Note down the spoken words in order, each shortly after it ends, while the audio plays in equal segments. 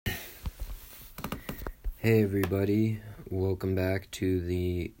Hey everybody, welcome back to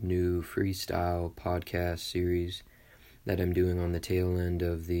the new Freestyle podcast series that I'm doing on the tail end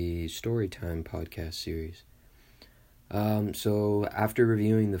of the Storytime podcast series. So after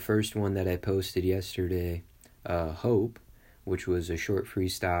reviewing the first one that I posted yesterday, Hope, which was a short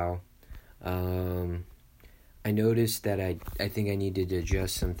freestyle, I noticed that I think I needed to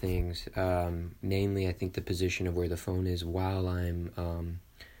adjust some things, namely I think the position of where the phone is while I'm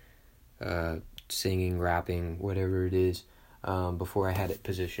singing, rapping, whatever it is, before I had it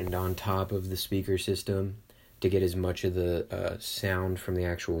positioned on top of the speaker system to get as much of the sound from the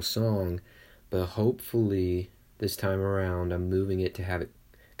actual song. But hopefully this time around I'm moving it to have it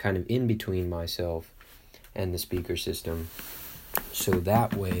kind of in between myself and the speaker system, so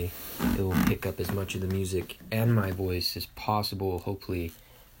that way it will pick up as much of the music and my voice as possible. Hopefully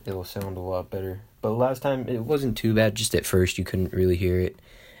it will sound a lot better. But last time it wasn't too bad, just at first you couldn't really hear it,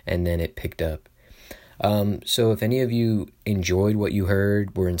 and then it picked up. So if any of you enjoyed what you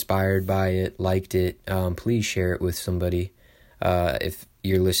heard, were inspired by it, liked it, please share it with somebody. If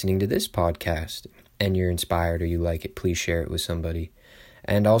you're listening to this podcast and you're inspired or you like it, please share it with somebody.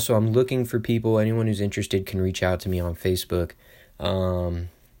 And also, I'm looking for people. Anyone who's interested can reach out to me on Facebook.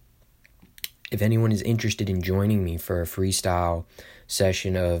 If anyone is interested in joining me for a freestyle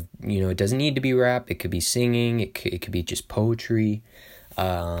session of, it doesn't need to be rap. It could be singing. It could be just poetry.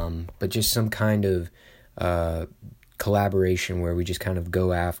 But just some kind of collaboration where we just kind of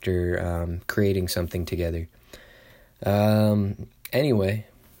go after creating something together. Anyway,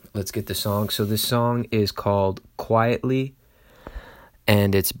 let's get the song. So this song is called Quietly,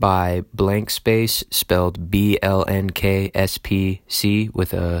 and it's by Blank Space, spelled BLNKSPC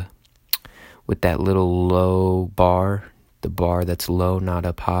with that little low bar, the bar that's low, not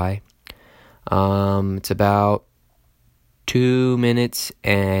up high. It's about 2 minutes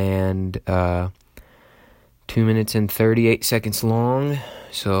and 38 seconds long,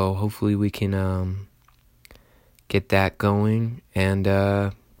 so hopefully we can get that going. And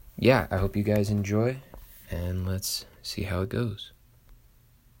I hope you guys enjoy, and let's see how it goes.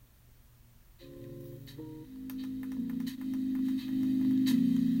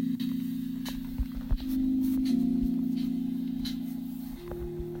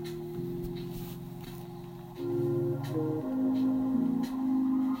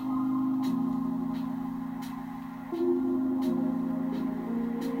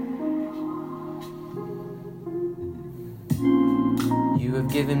 You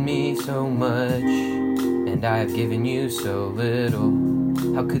have given me so much, and I have given you so little.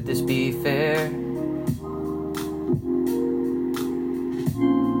 How could this be fair?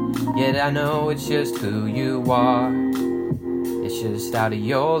 Yet I know it's just who you are. It's just out of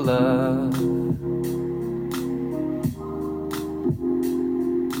your love.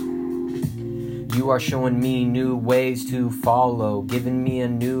 You are showing me new ways to follow, giving me a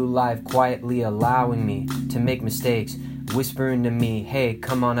new life, quietly allowing me to make mistakes, whispering to me, hey,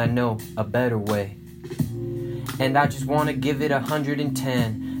 come on, I know a better way. And I just want to give it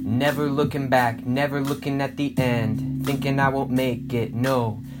 110, never looking back, never looking at the end, thinking I won't make it,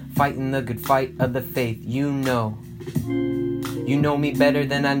 no, fighting the good fight of the faith, you know me better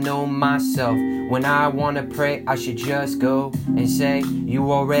than I know myself. When I want to pray, I should just go and say,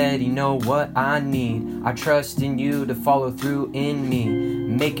 you already know what I need. I trust in you to follow through in me,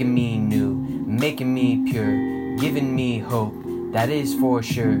 making me new, making me pure, giving me hope, that is for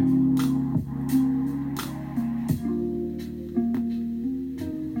sure.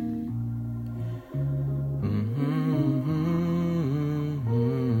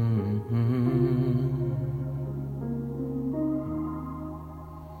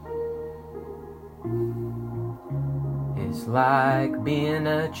 It's like being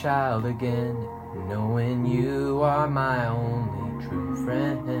a child again, knowing you are my only true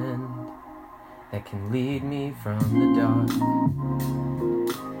friend that can lead me from the dark,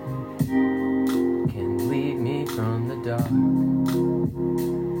 can lead me from the dark.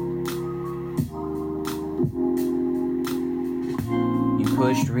 You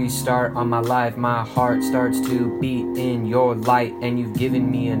pushed restart on my life, my heart starts to beat in your light, and you've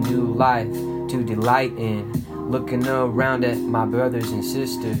given me a new life to delight in. Looking around at my brothers and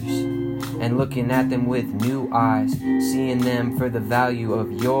sisters and looking at them with new eyes, seeing them for the value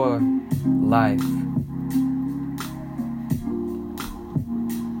of your life.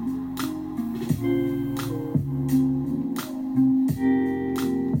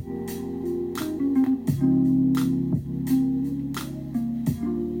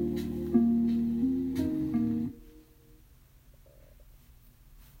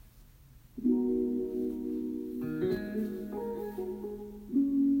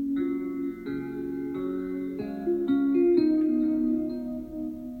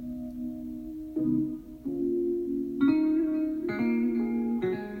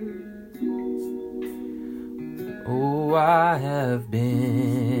 have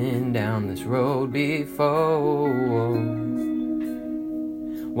been down this road before.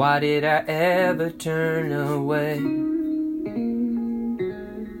 Why did I ever turn away?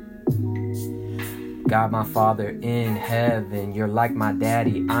 God, my Father in heaven, you're like my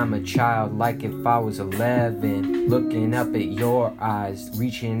daddy, I'm a child, like if I was 11, looking up at your eyes,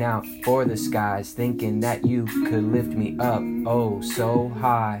 reaching out for the skies, thinking that you could lift me up, oh so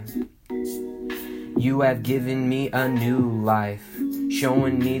high. You have given me a new life,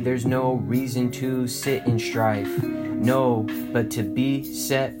 showing me there's no reason to sit in strife, no, but to be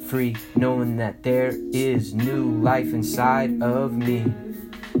set free, knowing that there is new life inside of me.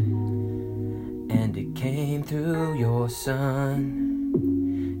 And it came through your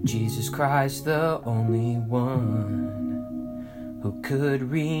Son, Jesus Christ, the only one who could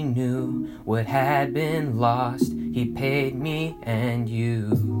renew what had been lost. He paid me and you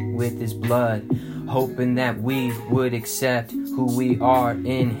with his blood, hoping that we would accept who we are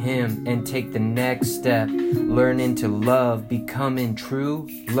in him and take the next step, learning to love, becoming true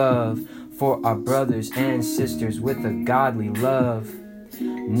love for our brothers and sisters with a godly love.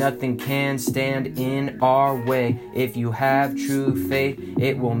 Nothing can stand in our way. If you have true faith,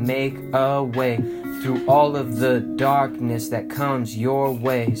 it will make a way through all of the darkness that comes your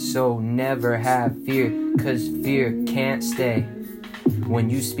way. So never have fear, 'cause fear can't stay when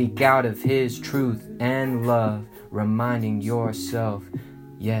you speak out of his truth and love, reminding yourself,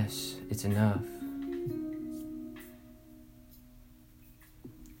 yes, it's enough.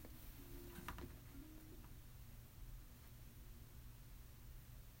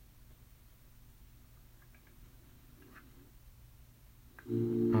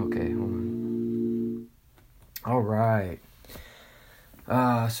 Okay, hold on. All right.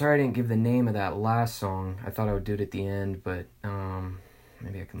 Sorry I didn't give the name of that last song. I thought I would do it at the end, but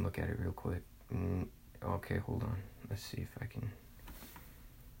maybe I can look at it real quick. Okay, hold on. Let's see if I can.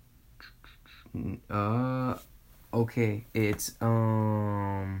 Okay, it's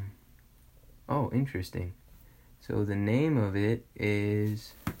oh, interesting. So the name of it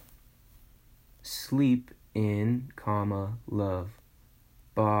is Sleep in, Love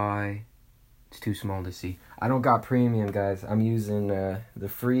by, it's too small to see. I don't got premium, guys. I'm using the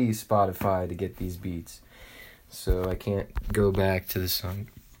free Spotify to get these beats. So I can't go back to the song.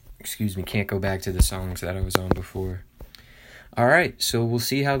 Can't go back to the songs that I was on before. Alright, so we'll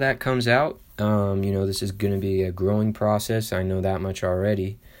see how that comes out. This is going to be a growing process. I know that much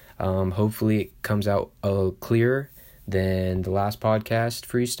already. Hopefully it comes out clearer than the last podcast,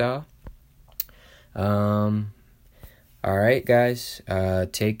 Freestyle. Alright, guys.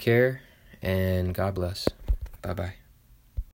 Take care, and God bless. Bye-bye.